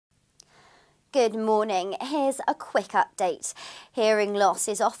Good morning. Here's a quick update. Hearing loss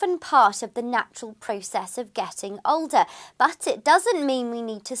is often part of the natural process of getting older, but it doesn't mean we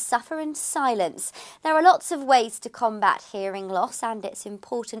need to suffer in silence. There are lots of ways to combat hearing loss, and it's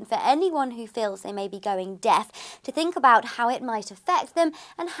important for anyone who feels they may be going deaf to think about how it might affect them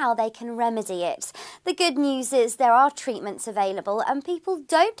and how they can remedy it. The good news is there are treatments available, and people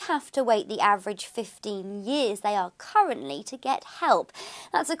don't have to wait the average 15 years they are currently to get help.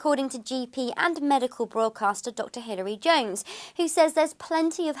 That's according to GP and medical broadcaster Dr. Hilary Jones, who says there's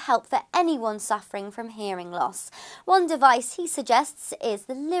plenty of help for anyone suffering from hearing loss. One device he suggests is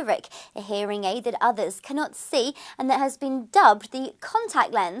the Lyric, a hearing aid that others cannot see and that has been dubbed the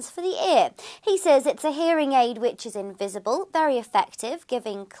contact lens for the ear. He says it's a hearing aid which is invisible, very effective,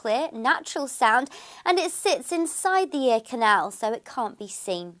 giving clear, natural sound, and it sits inside the ear canal so it can't be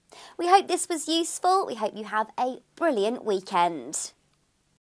seen. We hope this was useful. We hope you have a brilliant weekend.